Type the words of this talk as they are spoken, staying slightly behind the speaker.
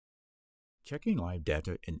Checking live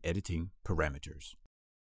data and editing parameters.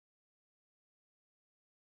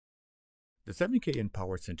 The 7KN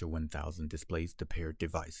Power Center 1000 displays the paired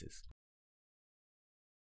devices.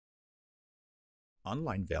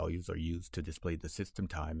 Online values are used to display the system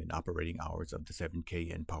time and operating hours of the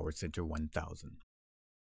 7KN Power Center 1000.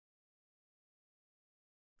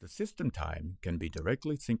 The system time can be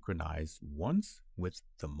directly synchronized once with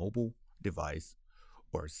the mobile device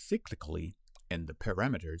or cyclically in the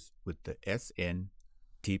parameters with the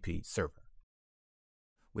SNTP server.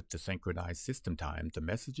 With the synchronized system time, the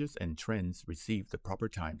messages and trends receive the proper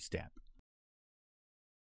timestamp.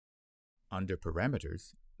 Under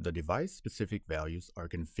parameters, the device-specific values are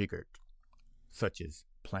configured, such as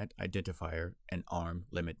plant identifier and arm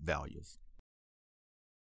limit values.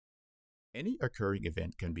 Any occurring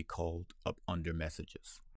event can be called up under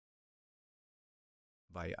messages.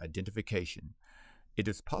 Via identification, it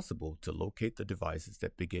is possible to locate the devices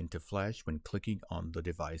that begin to flash when clicking on the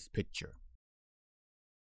device picture.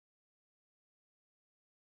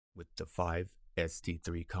 With the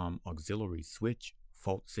 5ST3 COM auxiliary switch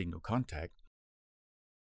fault signal contact,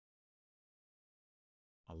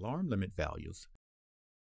 alarm limit values,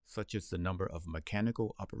 such as the number of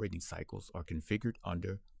mechanical operating cycles, are configured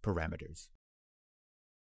under parameters,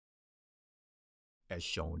 as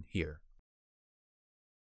shown here.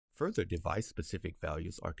 Further device-specific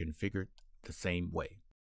values are configured the same way.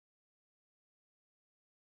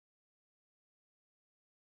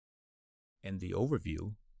 In the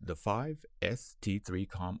overview, the 5ST3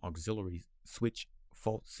 COM auxiliary switch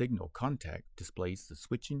fault signal contact displays the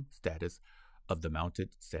switching status of the mounted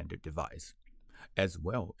standard device, as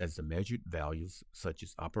well as the measured values such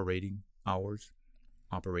as operating hours,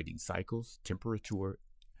 operating cycles, temperature,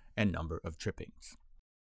 and number of trippings.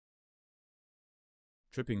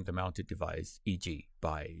 Tripping the mounted device, e.g.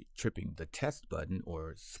 by tripping the test button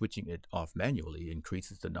or switching it off manually,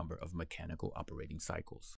 increases the number of mechanical operating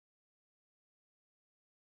cycles.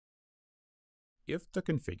 If the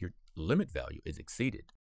configured limit value is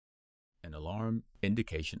exceeded, an alarm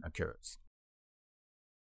indication occurs.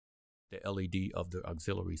 The LED of the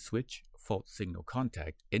auxiliary switch fault signal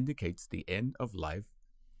contact indicates the end of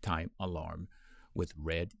lifetime alarm with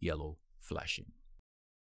red-yellow flashing.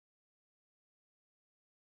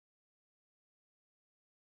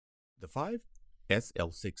 The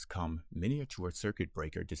 5SL6 COM miniature circuit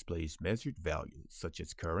breaker displays measured values such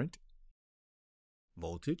as current,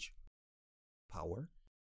 voltage, power,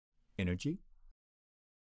 energy,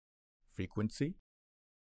 frequency,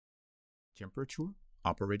 temperature,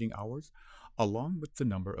 operating hours, along with the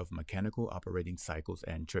number of mechanical operating cycles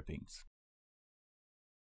and trippings.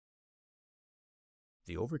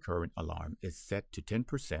 The overcurrent alarm is set to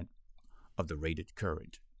 10% of the rated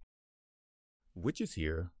current, which is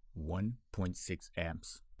here 1.6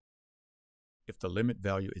 amps. If the limit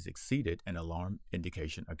value is exceeded, an alarm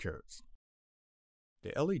indication occurs.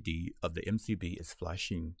 The LED of the MCB is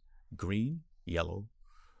flashing green, yellow,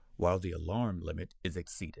 while the alarm limit is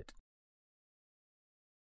exceeded.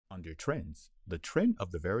 Under trends, the trend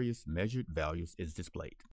of the various measured values is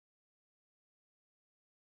displayed.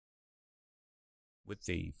 With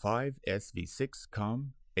the 5SV6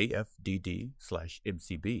 COM AFDD/MCB,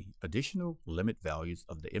 additional limit values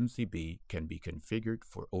of the MCB can be configured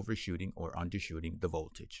for overshooting or undershooting the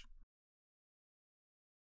voltage.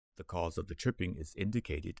 The cause of the tripping is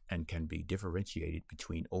indicated and can be differentiated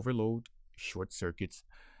between overload, short circuits,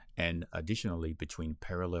 and additionally between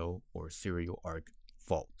parallel or serial arc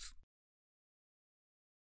faults.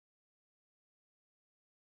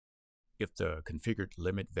 If the configured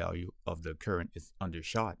limit value of the current is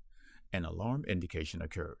undershot, an alarm indication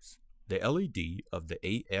occurs. The LED of the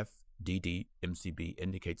AFDD MCB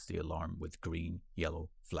indicates the alarm with green, yellow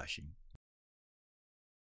flashing.